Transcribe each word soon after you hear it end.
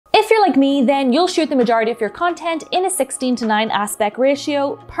like me, then you'll shoot the majority of your content in a 16:9 aspect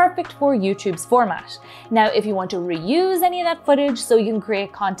ratio, perfect for YouTube's format. Now, if you want to reuse any of that footage so you can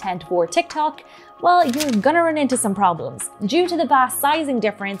create content for TikTok, well, you're gonna run into some problems. Due to the vast sizing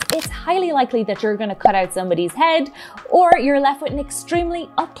difference, it's highly likely that you're gonna cut out somebody's head, or you're left with an extremely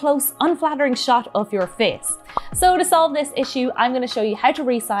up-close, unflattering shot of your face. So to solve this issue, I'm gonna show you how to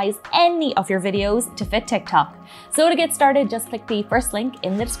resize any of your videos to fit TikTok. So to get started, just click the first link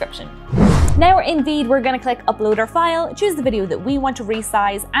in the description. Now we're in VEED, we're going to click upload our file, choose the video that we want to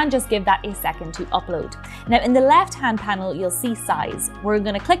resize and just give that a second to upload. Now in the left hand panel you'll see size. We're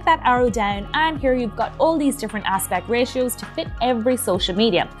going to click that arrow down and here you've got all these different aspect ratios to fit every social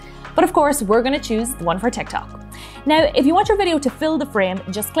media. But of course we're going to choose the one for TikTok. Now if you want your video to fill the frame,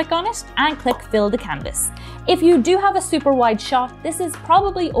 just click on it and click fill the canvas. If you do have a super wide shot, this is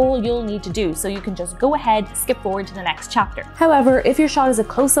probably all you'll need to do, so you can just go ahead, skip forward to the next chapter. However, if your shot is a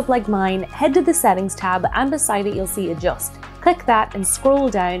close-up like mine, head to the settings tab and beside it you'll see adjust. Click that and scroll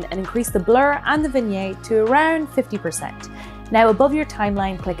down and increase the blur and the vignette to around 50%. Now above your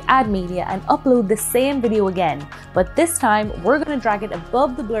timeline, click add media and upload the same video again, but this time we're going to drag it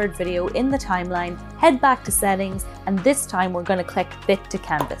above the blurred video in the timeline, head back to settings, and this time we're going to click fit to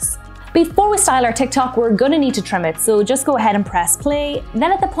canvas. Before we style our TikTok, we're going to need to trim it, so just go ahead and press play.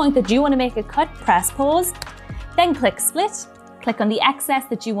 Then at the point that you want to make a cut, press pause, then click split. Click on the excess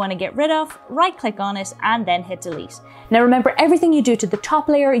that you want to get rid of, right click on it and then hit delete. Now remember, everything you do to the top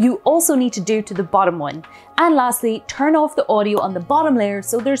layer, you also need to do to the bottom one. And lastly, turn off the audio on the bottom layer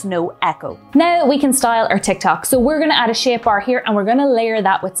so there's no echo. Now we can style our TikTok. So we're going to add a shape bar here and we're going to layer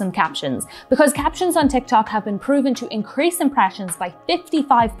that with some captions. Because captions on TikTok have been proven to increase impressions by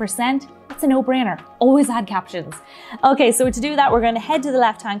 55%, it's a no-brainer. Always add captions. Okay, so to do that, we're going to head to the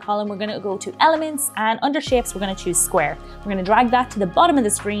left-hand column. We're going to go to elements and under shapes, we're going to choose square. We're going to drag that to the bottom of the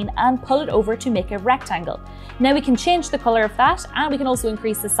screen and pull it over to make a rectangle. Now we can change the color of that and we can also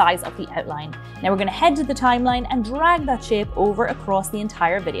increase the size of the outline. Now we're going to head to the timeline and drag that shape over across the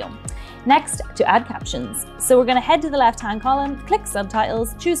entire video. Next, to add captions. So we're going to head to the left-hand column, click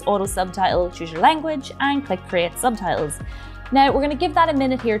subtitles, choose auto subtitle, choose your language and click create subtitles. Now we're going to give that a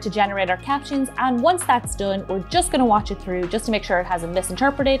minute here to generate our captions, and once that's done, we're just going to watch it through just to make sure it hasn't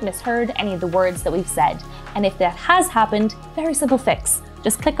misinterpreted, misheard any of the words that we've said. And if that has happened, very simple fix.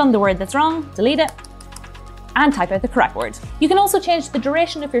 Just click on the word that's wrong, delete it, and type out the correct word. You can also change the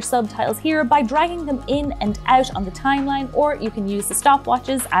duration of your subtitles here by dragging them in and out on the timeline, or you can use the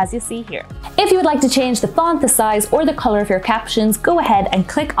stopwatches as you see here. If you would like to change the font, the size, or the color of your captions, go ahead and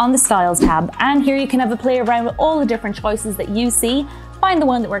click on the Styles tab, and here you can have a play around with all the different choices that you see. Find the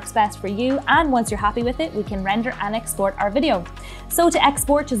one that works best for you, and once you're happy with it, we can render and export our video. So to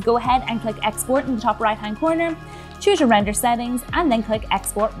export, just go ahead and click export in the top right-hand corner, choose your render settings, and then click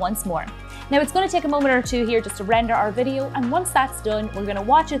export once more. Now it's going to take a moment or two here just to render our video, and once that's done, we're going to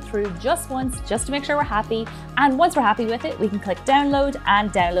watch it through just once just to make sure we're happy, and once we're happy with it, we can click download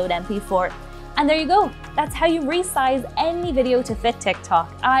and download MP4. And there you go. That's how you resize any video to fit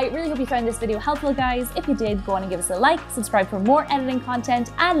TikTok. I really hope you found this video helpful, guys. If you did, go on and give us a like, subscribe for more editing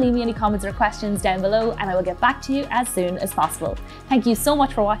content, and leave me any comments or questions down below, and I will get back to you as soon as possible. Thank you so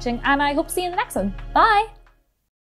much for watching, and I hope to see you in the next one. Bye!